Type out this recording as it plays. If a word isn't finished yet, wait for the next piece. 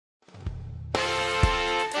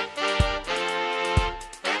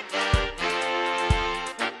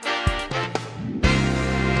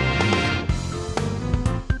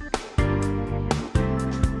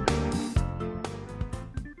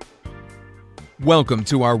Welcome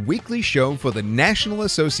to our weekly show for the National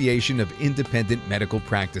Association of Independent Medical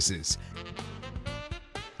Practices.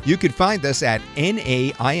 You can find us at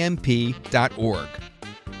NAIMP.org.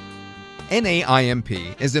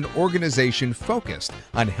 NAIMP is an organization focused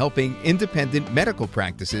on helping independent medical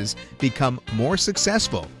practices become more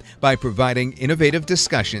successful by providing innovative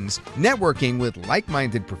discussions, networking with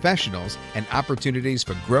like-minded professionals, and opportunities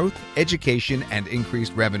for growth, education, and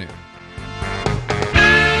increased revenue.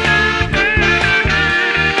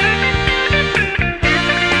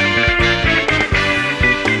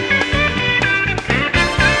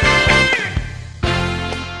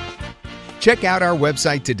 Check out our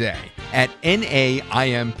website today at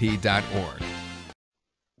naimp.org.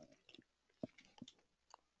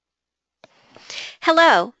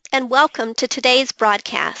 Hello, and welcome to today's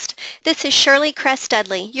broadcast. This is Shirley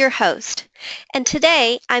Cress-Dudley, your host. And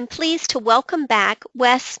today, I'm pleased to welcome back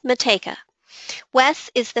Wes Matejka. Wes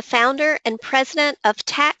is the founder and president of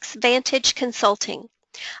TaxVantage Consulting.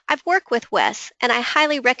 I've worked with Wes, and I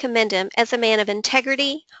highly recommend him as a man of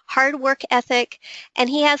integrity, hard work ethic, and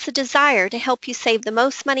he has the desire to help you save the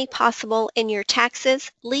most money possible in your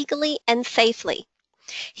taxes legally and safely.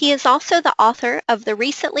 He is also the author of the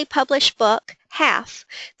recently published book, Half,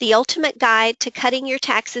 The Ultimate Guide to Cutting Your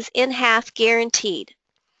Taxes in Half Guaranteed.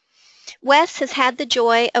 Wes has had the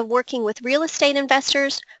joy of working with real estate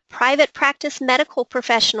investors, private practice medical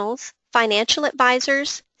professionals, financial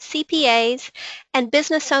advisors, CPAs, and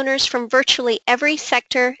business owners from virtually every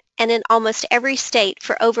sector and in almost every state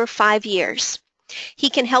for over 5 years. He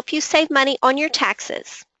can help you save money on your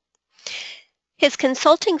taxes. His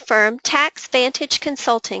consulting firm, TaxVantage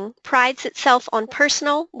Consulting, prides itself on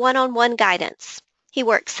personal, one-on-one guidance. He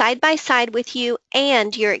works side by side with you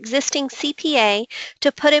and your existing CPA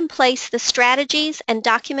to put in place the strategies and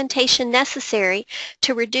documentation necessary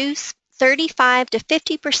to reduce 35 to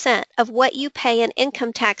 50% of what you pay in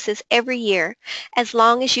income taxes every year, as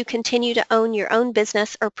long as you continue to own your own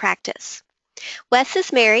business or practice. Wes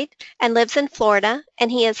is married and lives in Florida,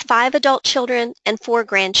 and he has 5 adult children and 4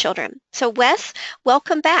 grandchildren. So Wes,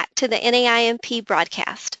 welcome back to the NAIMP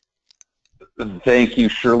broadcast. Thank you,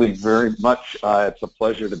 Shirley, very much. It's a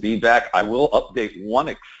pleasure to be back. I will update one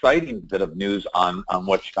exciting bit of news on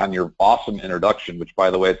your awesome introduction, which,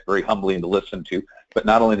 by the way, it's very humbling to listen to. But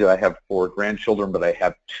not only do I have 4 grandchildren, but I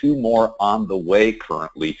have 2 more on the way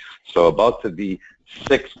currently, so about to be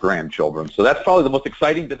 6 grandchildren. So that's probably the most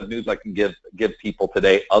exciting bit of news I can give people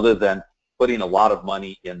today, other than putting a lot of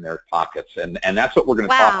money in their pockets. And that's what we're going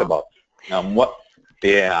to talk about.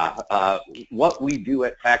 What we do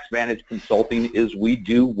at TaxVantage Consulting is we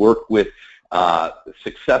do work with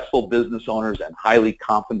successful business owners and highly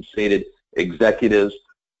compensated executives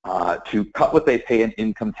to cut what they pay in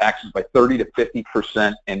income taxes by 30 to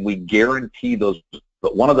 50%, and we guarantee those.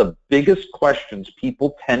 But one of the biggest questions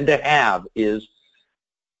people tend to have is,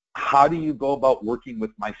 how do you go about working with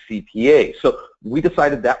my CPA? So we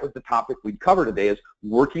decided that was the topic we'd cover today, is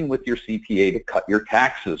working with your CPA to cut your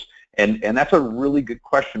taxes. And that's a really good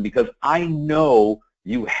question, because I know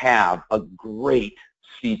you have a great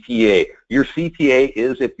CPA. Your CPA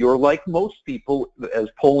is, if you're like most people, as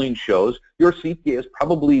polling shows, your CPA is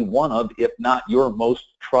probably one of, if not your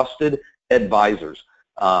most trusted advisors.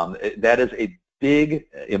 That is a big,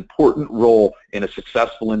 important role in a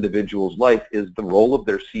successful individual's life, is the role of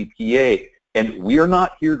their CPA. And we're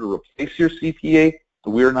not here to replace your CPA.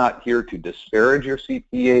 We're not here to disparage your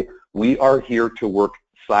CPA. We are here to work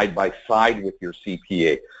side by side with your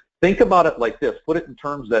CPA. Think about it like this. Put it in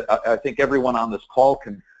terms that I think everyone on this call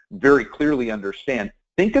can very clearly understand.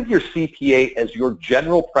 Think of your CPA as your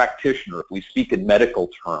general practitioner, if we speak in medical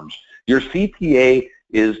terms. Your CPA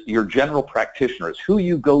is your general practitioner. It's who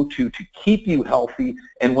you go to keep you healthy,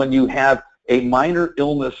 and when you have a minor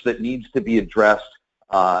illness that needs to be addressed,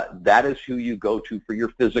 that is who you go to for your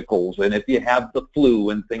physicals, and if you have the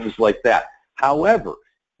flu and things like that. However,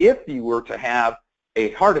 if you were to have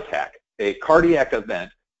a heart attack, a cardiac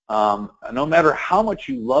event, no matter how much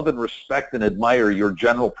you love and respect and admire your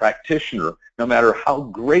general practitioner, no matter how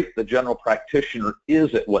great the general practitioner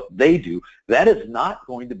is at what they do, that is not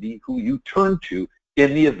going to be who you turn to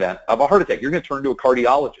in the event of a heart attack. You're going to turn to a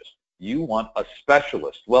cardiologist. You want a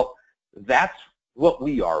specialist. Well, that's what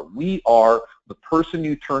we are. We are the person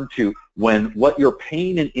you turn to when what you're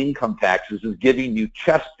paying in income taxes is giving you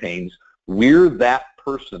chest pains. We're that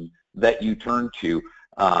person that you turn to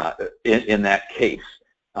in that case.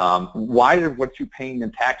 Why are what you're paying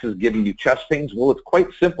in taxes giving you chest pains? Well, it's quite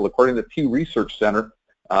simple. According to the Pew Research Center,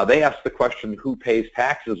 they asked the question, who pays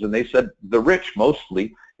taxes? And they said the rich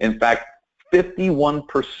mostly. In fact,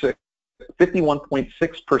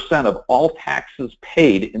 51.6% of all taxes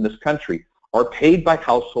paid in this country are paid by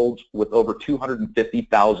households with over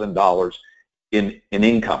 $250,000 in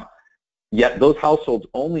income. Yet those households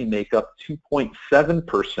only make up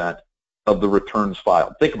 2.7% of the returns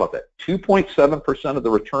filed. Think about that. 2.7% of the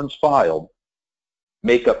returns filed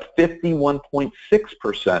make up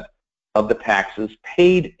 51.6% of the taxes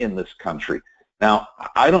paid in this country. Now,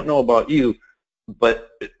 I don't know about you, but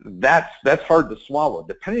that's hard to swallow.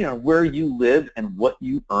 Depending on where you live and what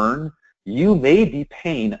you earn, you may be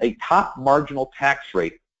paying a top marginal tax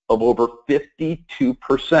rate of over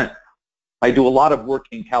 52%. I do a lot of work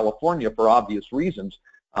in California for obvious reasons,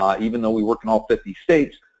 even though we work in all 50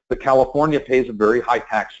 states, but California pays a very high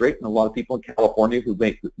tax rate, and a lot of people in California who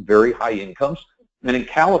make very high incomes. And in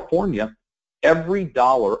California, every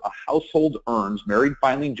dollar a household earns, married,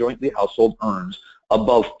 filing, jointly household earns,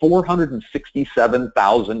 above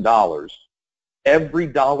 $467,000, every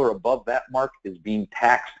dollar above that mark is being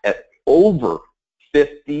taxed at over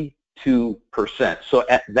 52%. So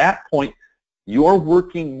at that point, you're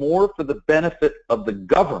working more for the benefit of the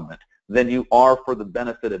government than you are for the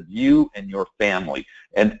benefit of you and your family.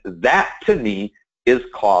 And that, to me, is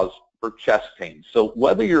cause for chest pain. So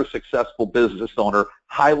whether you're a successful business owner,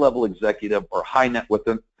 high-level executive, or high net worth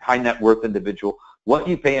individual, what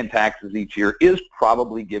you pay in taxes each year is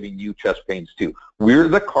probably giving you chest pains too. We're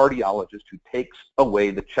the cardiologist who takes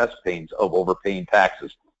away the chest pains of overpaying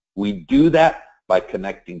taxes. We do that by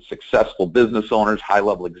connecting successful business owners,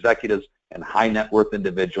 high-level executives, and high net worth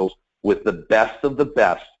individuals with the best of the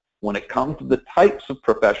best when it comes to the types of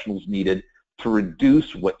professionals needed to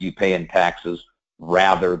reduce what you pay in taxes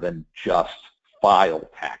rather than just file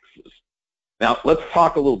taxes. Now, let's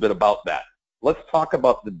talk a little bit about that. Let's talk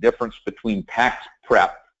about the difference between tax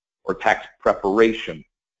prep or tax preparation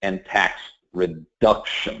and tax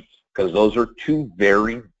reduction, because those are two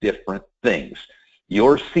very different things.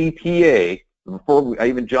 Your CPA, before I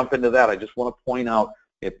even jump into that, I just want to point out,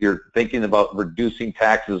 if you're thinking about reducing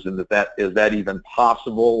taxes and is that even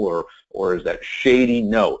possible or is that shady?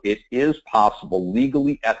 No, it is possible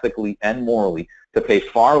legally, ethically, and morally to pay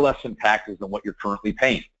far less in taxes than what you're currently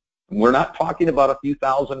paying. And we're not talking about a few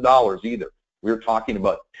 $1,000s either. We're talking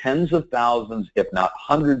about tens of thousands, if not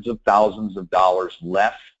hundreds of thousands of dollars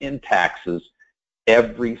less in taxes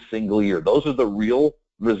every single year. Those are the real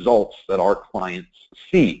results that our clients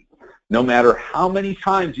see. No matter how many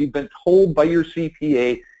times you've been told by your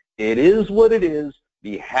CPA, it is what it is,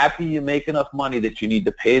 be happy you make enough money that you need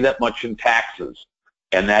to pay that much in taxes.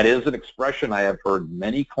 And that is an expression I have heard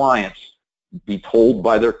many clients be told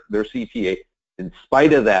by their CPA. In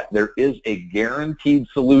spite of that, there is a guaranteed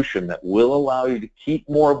solution that will allow you to keep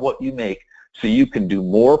more of what you make so you can do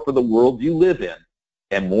more for the world you live in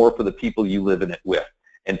and more for the people you live in it with.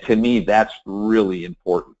 And to me, that's really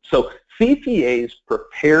important. So CPAs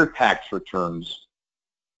prepare tax returns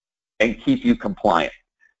and keep you compliant.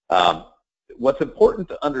 What's important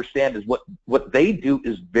to understand is what they do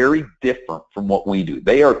is very different from what we do.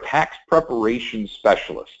 They are tax preparation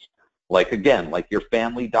specialists. Like, again, like your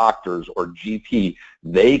family doctors or GP,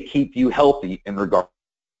 they keep you healthy in regard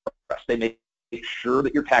to stress. They make sure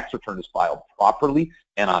that your tax return is filed properly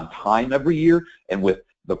and on time every year and with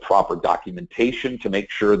the proper documentation to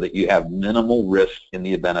make sure that you have minimal risk in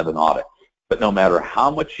the event of an audit. But no matter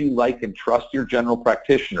how much you like and trust your general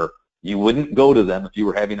practitioner, you wouldn't go to them if you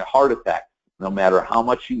were having a heart attack. No matter how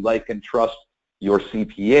much you like and trust your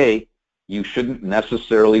CPA, you shouldn't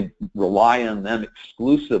necessarily rely on them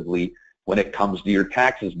exclusively when it comes to your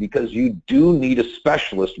taxes, because you do need a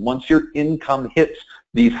specialist once your income hits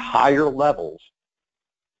these higher levels,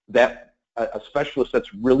 that a specialist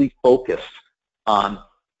that's really focused on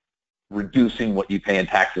reducing what you pay in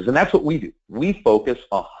taxes. And that's what we do. We focus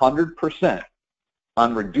 100%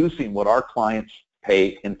 on reducing what our clients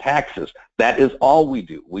pay in taxes. That is all we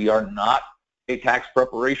do. We are not a tax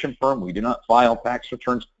preparation firm. We do not file tax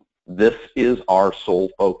returns. This is our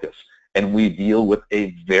sole focus. And we deal with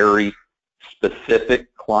a very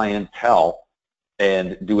specific clientele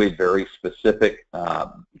and do a very specific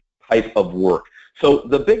type of work. So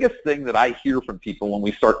the biggest thing that I hear from people when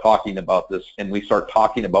we start talking about this and we start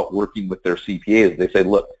talking about working with their CPA is they say,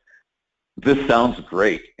 look, this sounds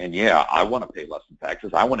great, and yeah, I want to pay less in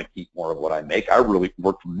taxes. I want to keep more of what I make. I really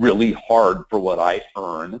worked really hard for what I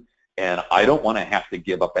earn, and I don't want to have to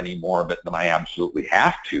give up any more of it than I absolutely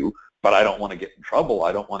have to, but I don't want to get in trouble.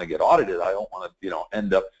 I don't want to get audited. I don't want to,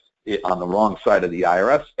 end up on the wrong side of the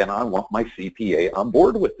IRS, and I want my CPA on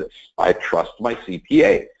board with this. I trust my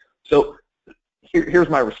CPA. So here's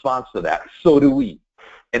my response to that. So do we.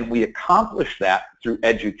 And we accomplish that through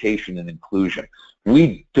education and inclusion.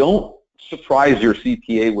 We don't surprise your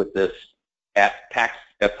CPA with this at tax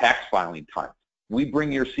filing time. we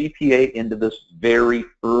bring your CPA into this very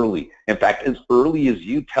early. In fact, as early as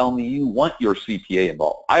you tell me you want your CPA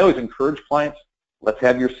involved. I always encourage clients, let's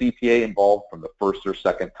have your CPA involved from the first or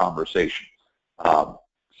second conversation.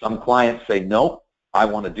 Some clients say, no, I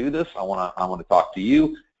want to do this. I want to talk to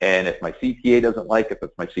you. And if my CPA doesn't like it, if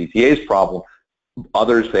it's my CPA's problem,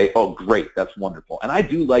 others say, oh, great, that's wonderful. And I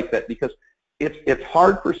do like that because it's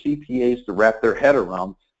hard for CPAs to wrap their head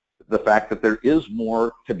around the fact that there is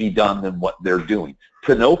more to be done than what they're doing,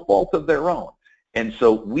 to no fault of their own. And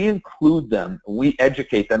so we include them, we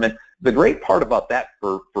educate them. And the great part about that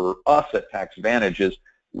for us at TaxVantage is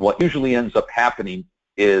what usually ends up happening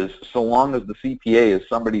is so long as the CPA is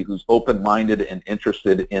somebody who's open-minded and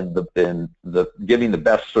interested in giving the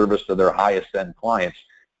best service to their highest-end clients,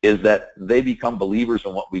 is that they become believers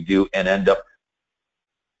in what we do and end up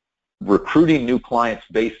recruiting new clients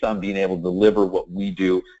based on being able to deliver what we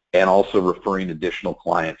do and also referring additional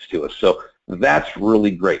clients to us. So that's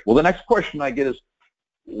really great. Well, the next question I get is,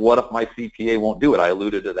 what if my CPA won't do it? I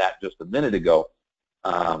alluded to that just a minute ago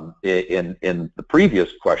in the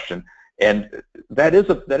previous question, and that is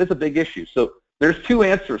a big issue. So there's two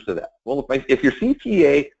answers to that. Well, if your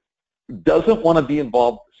CPA doesn't want to be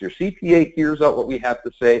involved, your CPA hears out what we have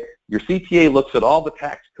to say, your CPA looks at all the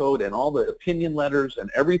tax code and all the opinion letters and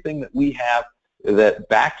everything that we have that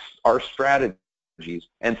backs our strategy,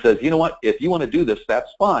 and says, you know what, if you want to do this,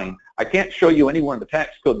 that's fine. I can't show you anywhere in the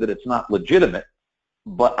tax code that it's not legitimate,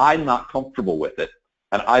 but I'm not comfortable with it,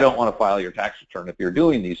 and I don't want to file your tax return if you're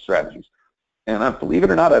doing these strategies. And believe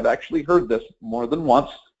it or not, I've actually heard this more than once,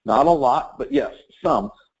 not a lot, but yes,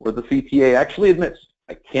 some, where the CPA actually admits,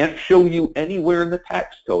 I can't show you anywhere in the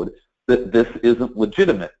tax code that this isn't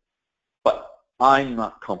legitimate, but I'm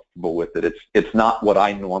not comfortable with it. It's not what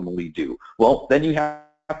I normally do. Well, then you have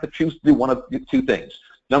to choose to do one of two things.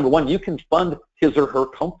 Number one, you can fund his or her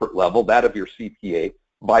comfort level, that of your CPA,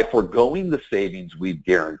 by foregoing the savings we've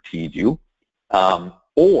guaranteed you,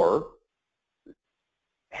 or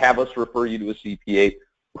have us refer you to a CPA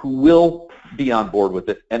who will be on board with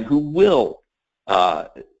it and who will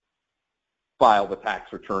file the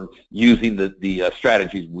tax return using the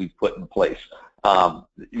strategies we've put in place.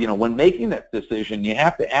 You know, when making that decision, you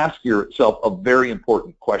have to ask yourself a very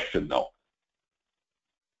important question, though.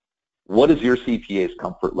 What is your CPA's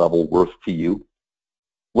comfort level worth to you?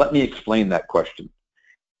 Let me explain that question.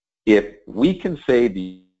 If we can save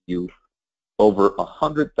you over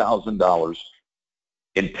 $100,000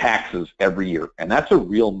 in taxes every year, and that's a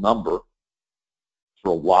real number for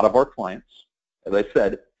a lot of our clients, as I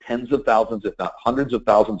said, tens of thousands, if not hundreds of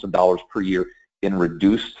thousands of dollars per year in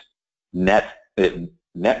reduced net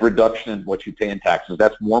reduction in what you pay in taxes,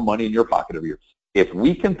 that's more money in your pocket every year. If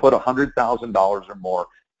we can put $100,000 or more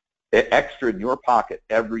extra in your pocket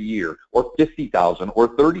every year, or $50,000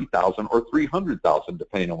 or $30,000 or $300,000,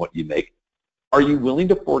 depending on what you make, are you willing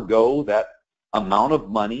to forego that amount of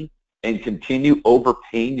money and continue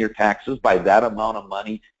overpaying your taxes by that amount of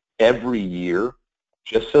money every year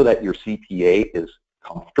just so that your CPA is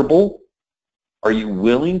comfortable? Are you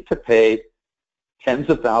willing to pay tens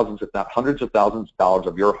of thousands, if not hundreds of thousands of dollars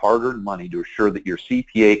of your hard-earned money to assure that your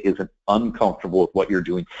CPA isn't uncomfortable with what you're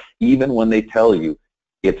doing, even when they tell you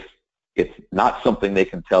it's not something they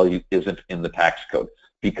can tell you isn't in the tax code,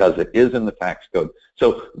 because it is in the tax code.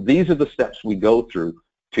 So these are the steps we go through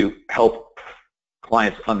to help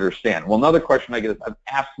clients understand. Well, another question I get is, I've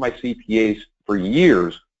asked my CPAs for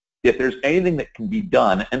years if there's anything that can be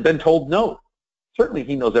done and been told no. Certainly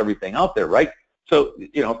he knows everything out there, right? So,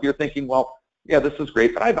 you know, if you're thinking, well, yeah, this is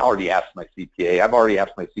great, but I've already asked my CPA. I've already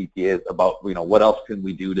asked my CPA about, you know, what else can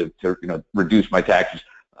we do to you know, reduce my taxes.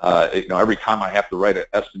 You know, every time I have to write an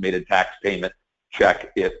estimated tax payment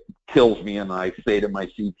check, it kills me, and I say to my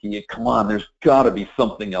CPA, come on, there's got to be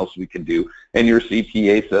something else we can do. And your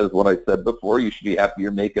CPA says what I said before, you should be happy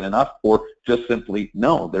you're making enough, or just simply,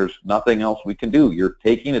 no, there's nothing else we can do. You're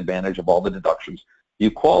taking advantage of all the deductions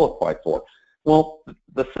you qualify for. Well,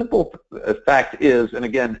 the simple fact is, and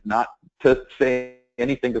again, not to say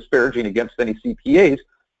anything disparaging against any CPAs,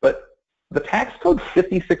 but the tax code is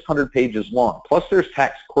 5,600 pages long, plus there's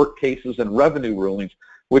tax court cases and revenue rulings,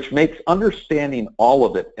 which makes understanding all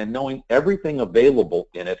of it and knowing everything available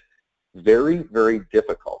in it very, very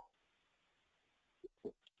difficult.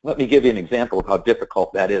 Let me give you an example of how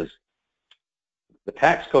difficult that is. The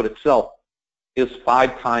tax code itself is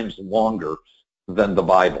 5 times longer than the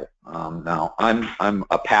Bible. Now, I'm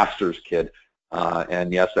a pastor's kid,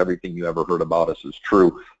 and yes, everything you ever heard about us is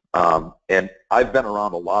true. And I've been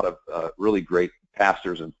around a lot of really great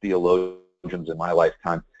pastors and theologians in my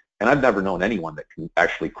lifetime, and I've never known anyone that can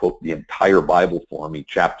actually quote the entire Bible for me,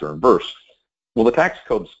 chapter and verse. Well, the tax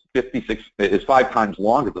code's is 5 times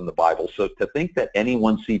longer than the Bible. So to think that any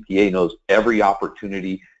one CPA knows every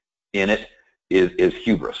opportunity in it is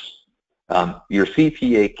hubris. Your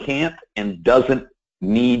CPA can't and doesn't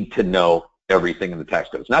need to know everything in the tax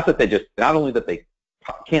code. It's not that not only that they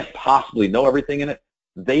can't possibly know everything in it,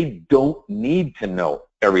 they don't need to know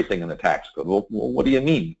everything in the tax code. Well, what do you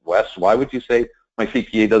mean, Wes? Why would you say my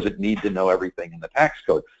CPA doesn't need to know everything in the tax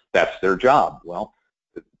code? That's their job. Well,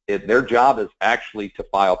 their job is actually to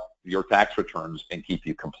file your tax returns and keep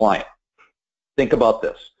you compliant. Think about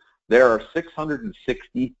this. There are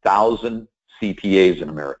 660,000 CPAs in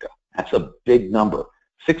America. That's a big number.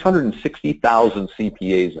 660,000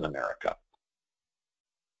 CPAs in America.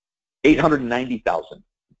 890,000.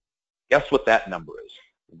 Guess what that number is?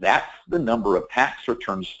 That's the number of tax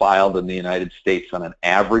returns filed in the United States on an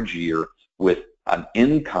average year with an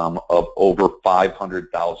income of over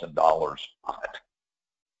 $500,000 on it.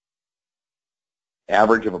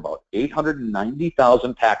 Average of about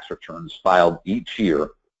 890,000 tax returns filed each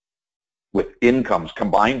year with incomes,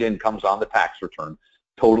 combined incomes on the tax return,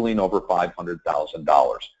 totaling over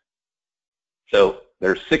 $500,000. So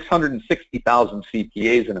there's 660,000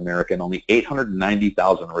 CPAs in America and only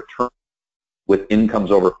 890,000 returns with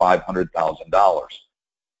incomes over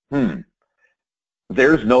 $500,000.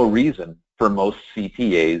 There's no reason for most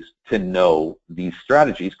CPAs to know these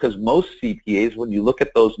strategies, because most CPAs, when you look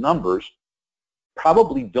at those numbers,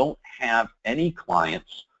 probably don't have any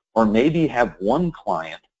clients, or maybe have one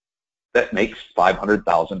client that makes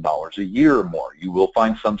 $500,000 a year or more. You will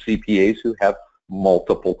find some CPAs who have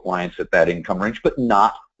multiple clients at that income range, but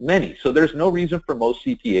not many. So there's no reason for most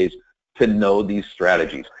CPAs to know these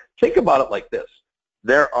strategies. Think about it like this.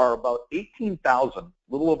 There are about 18,000, a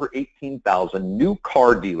little over 18,000 new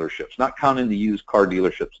car dealerships, not counting the used car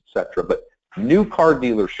dealerships, etc., but new car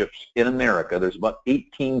dealerships in America. There's about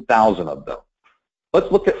 18,000 of them.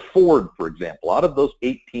 Let's look at Ford, for example. Out of those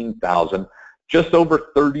 18,000, just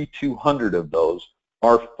over 3,200 of those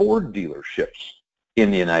are Ford dealerships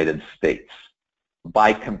in the United States.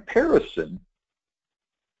 By comparison,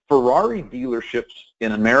 Ferrari dealerships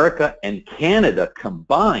in America and Canada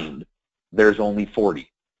combined, there's only 40.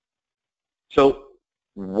 So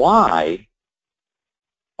why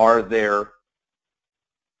are there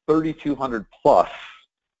 3,200 plus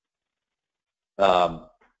Ford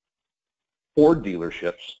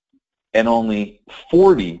dealerships and only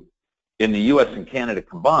 40 in the U.S. and Canada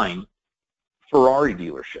combined Ferrari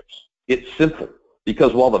dealerships? It's simple,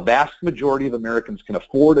 because while the vast majority of Americans can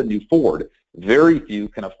afford a new Ford, very few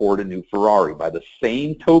can afford a new Ferrari. By the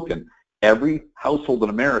same token, every household in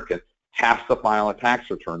America has to file a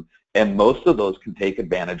tax return, and most of those can take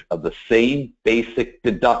advantage of the same basic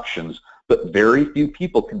deductions, but very few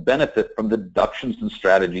people can benefit from the deductions and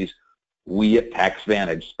strategies we at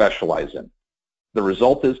TaxVantage specialize in. The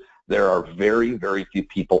result is there are very, very few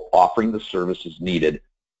people offering the services needed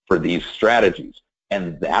for these strategies.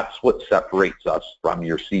 And that's what separates us from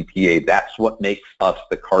your CPA. That's what makes us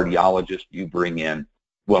the cardiologist you bring in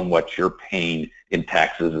when what you're paying in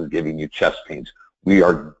taxes is giving you chest pains. We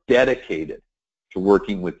are dedicated to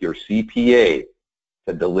working with your CPA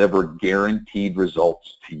to deliver guaranteed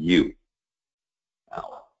results to you.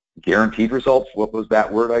 Now, guaranteed results, what was that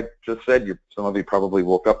word I just said? Some of you probably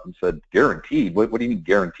woke up and said, guaranteed? What do you mean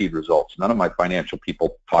guaranteed results? None of my financial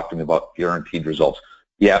people talk to me about guaranteed results.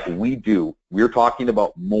 Yeah, we do. We're talking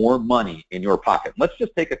about more money in your pocket. Let's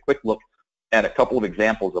just take a quick look at a couple of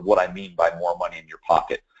examples of what I mean by more money in your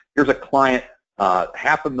pocket. Here's a client,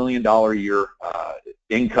 $500,000 a year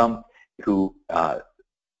income, who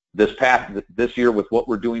this year with what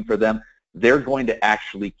we're doing for them, they're going to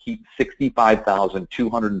actually keep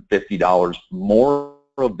 $65,250 more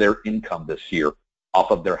of their income this year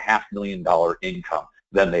off of their $500,000 income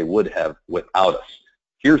than they would have without us.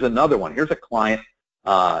 Here's another one. Here's a client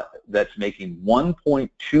that's making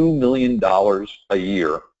 $1.2 million a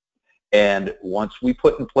year, and once we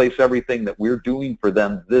put in place everything that we're doing for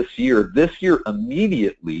them this year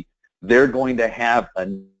immediately they're going to have a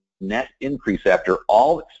net increase after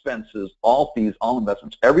all expenses, all fees, all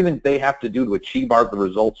investments, everything they have to do to achieve the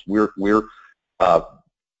results we're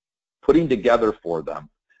putting together for them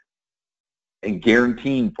and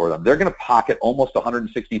guaranteeing for them. They're going to pocket almost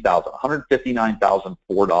 $160,000,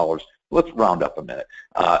 $159,004. Let's round up a minute.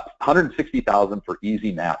 $160,000 for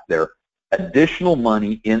easy math there. Additional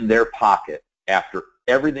money in their pocket after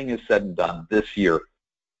everything is said and done this year,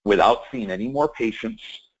 without seeing any more patients,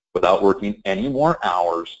 without working any more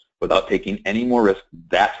hours, without taking any more risk.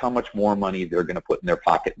 That's how much more money they're going to put in their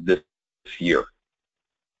pocket this year.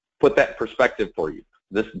 Put that in perspective for you.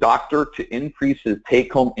 This doctor, to increase his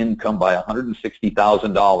take-home income by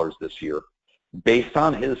 $160,000 this year, based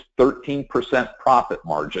on his 13% profit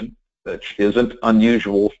margin, which isn't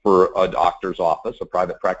unusual for a doctor's office, a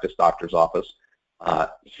private practice doctor's office,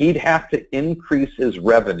 he'd have to increase his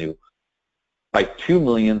revenue by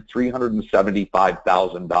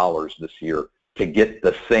 $2,375,000 this year to get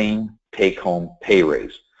the same take-home pay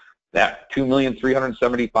raise. That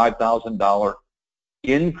 $2,375,000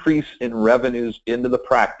 increase in revenues into the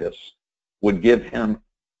practice would give him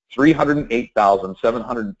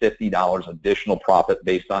 $308,750 additional profit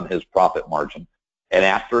based on his profit margin. And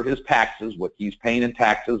after his taxes, what he's paying in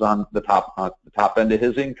taxes on the top end of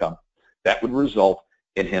his income, that would result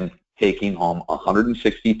in him taking home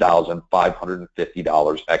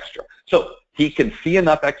 $160,550 extra. So he can see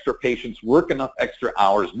enough extra patients, work enough extra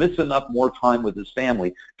hours, miss enough more time with his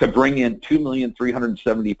family to bring in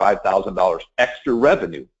 $2,375,000 extra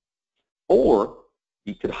revenue. Or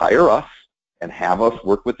he could hire us and have us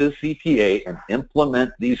work with his CPA and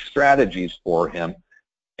implement these strategies for him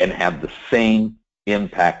and have the same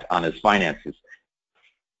impact on his finances.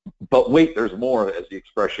 But wait, there's more, as the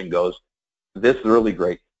expression goes. This is really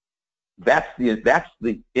great. That's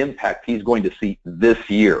the impact he's going to see this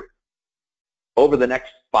year. Over the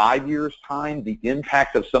next 5 years' time, the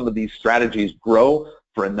impact of some of these strategies grow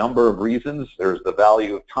for a number of reasons. There's the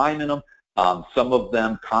value of time in them. Some of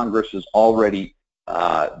them, Congress is already,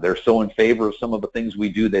 they're so in favor of some of the things we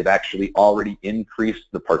do, they've actually already increased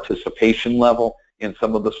the participation level in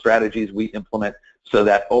some of the strategies we implement, so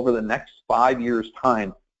that over the next 5 years'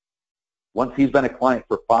 time, once he's been a client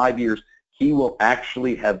for 5 years, he will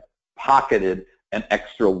actually have pocketed an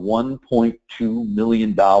extra $1.2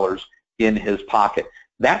 million in his pocket.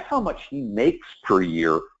 That's how much he makes per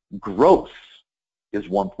year. Gross is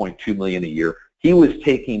 $1.2 million a year. He was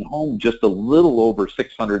taking home just a little over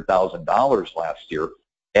 $600,000 last year,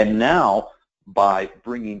 and now by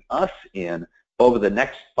bringing us in over the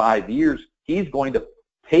next 5 years, he's going to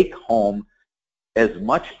take home as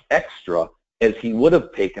much extra as he would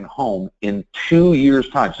have taken home in 2 years'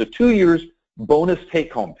 time. So 2 years bonus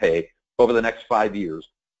take-home pay over the next 5 years,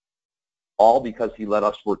 all because he let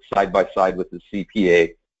us work side by side with his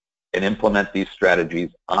CPA and implement these strategies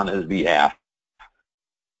on his behalf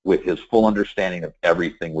with his full understanding of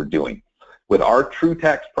everything we're doing. With our True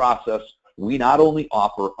Tax process, we not only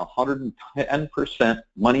offer 110%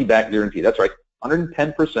 money-back guarantee, that's right,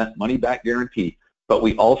 110% money-back guarantee, but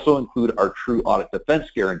we also include our True Audit Defense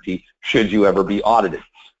Guarantee should you ever be audited.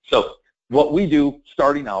 So what we do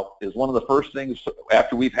starting out is one of the first things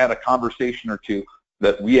after we've had a conversation or two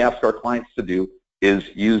that we ask our clients to do is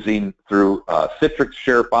using through Citrix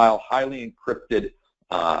ShareFile, highly encrypted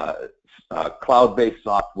cloud-based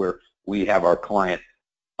software. We have our client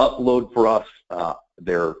upload for us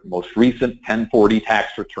their most recent 1040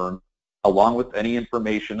 tax return, along with any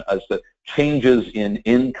information as to changes in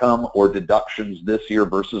income or deductions this year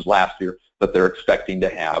versus last year that they're expecting to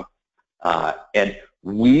have. And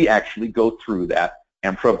we actually go through that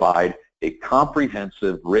and provide a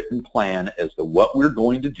comprehensive written plan as to what we're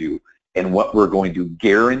going to do and what we're going to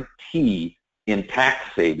guarantee in tax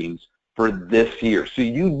savings for this year. So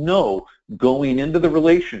you know going into the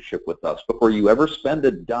relationship with us, before you ever spend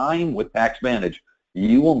a dime with TaxVantage,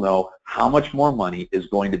 you will know how much more money is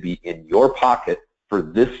going to be in your pocket for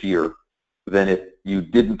this year than if you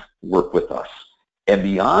didn't work with us. And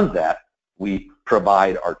beyond that, we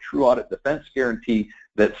provide our True Audit Defense Guarantee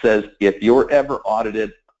that says if you're ever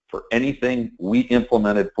audited for anything we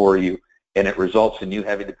implemented for you and it results in you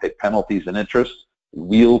having to pay penalties and interest,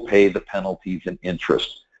 we'll pay the penalties and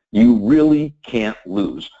interest. You really can't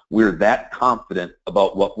lose. We're that confident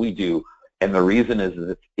about what we do, and the reason is that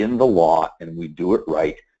it's in the law and we do it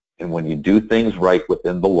right, and when you do things right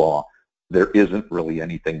within the law, there isn't really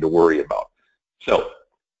anything to worry about. So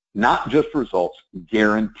not just results,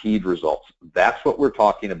 guaranteed results. That's what we're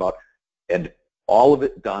talking about, and all of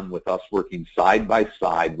it done with us working side by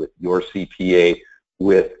side with your CPA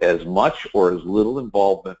with as much or as little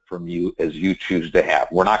involvement from you as you choose to have.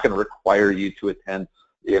 We're not going to require you to attend,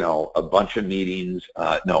 a bunch of meetings.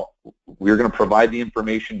 No, we're going to provide the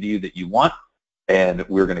information to you that you want, and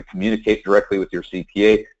we're going to communicate directly with your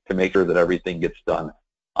CPA to make sure that everything gets done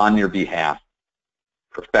on your behalf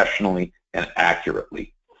professionally and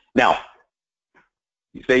accurately. Now,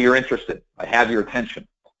 you say you're interested. I have your attention.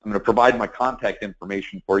 I'm going to provide my contact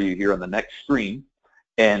information for you here on the next screen,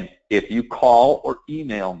 and if you call or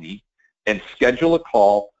email me and schedule a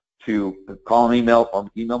call to call and email or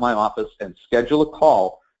email my office and schedule a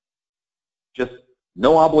call, just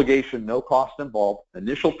no obligation, no cost involved,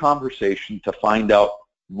 initial conversation to find out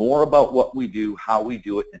more about what we do, how we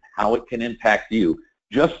do it, and how it can impact you.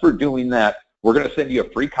 Just for doing that, we're going to send you a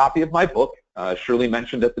free copy of my book, Shirley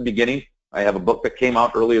mentioned at the beginning, I have a book that came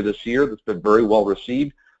out earlier this year that's been very well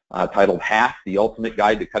received, titled Half, The Ultimate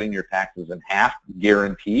Guide to Cutting Your Taxes in Half,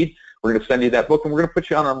 Guaranteed. We're going to send you that book, and we're going to put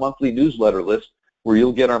you on our monthly newsletter list where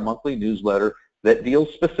you'll get our monthly newsletter that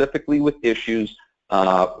deals specifically with issues,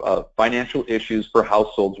 financial issues for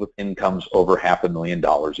households with incomes over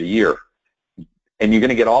 $500,000 a year. And you're going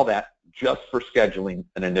to get all that just for scheduling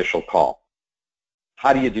an initial call.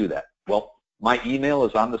 How do you do that? Well, my email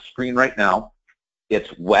is on the screen right now.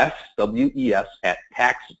 It's Wes, W-E-S, at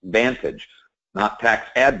TaxVantage, not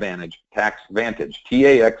TaxAdvantage, TaxVantage,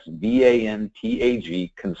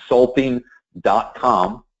 T-A-X-V-A-N-T-A-G,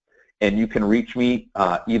 consulting.com. And you can reach me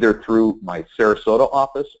either through my Sarasota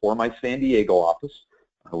office or my San Diego office.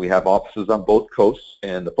 We have offices on both coasts,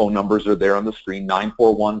 and the phone numbers are there on the screen,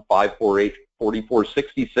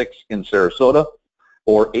 941-548-4466 in Sarasota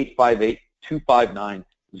or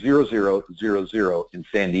 858-259-0000 in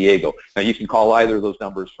San Diego. Now, you can call either of those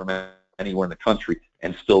numbers from anywhere in the country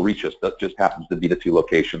and still reach us. That just happens to be the two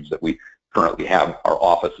locations that we currently have our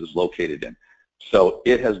offices located in. So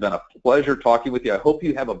it has been a pleasure talking with you. I hope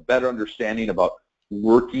you have a better understanding about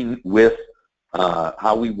working with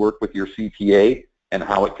how we work with your CPA and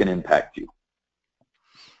how it can impact you.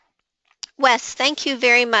 Wes, thank you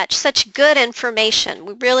very much. Such good information.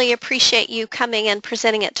 We really appreciate you coming and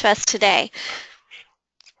presenting it to us today.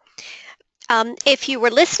 If you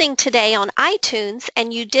were listening today on iTunes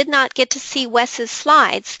and you did not get to see Wes's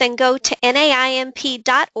slides, then go to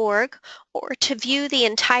naimp.org, or to view the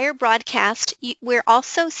entire broadcast. We're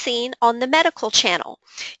also seen on the medical channel.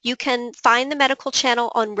 You can find the medical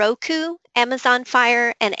channel on Roku, Amazon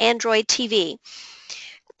Fire, and Android TV.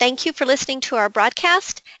 Thank you for listening to our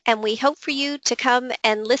broadcast, and we hope for you to come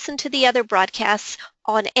and listen to the other broadcasts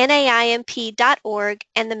on naimp.org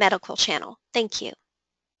and the medical channel. Thank you.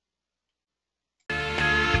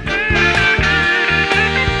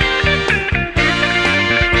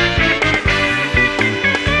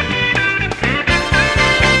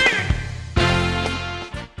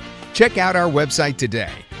 Check out our website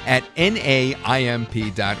today at naimp.org.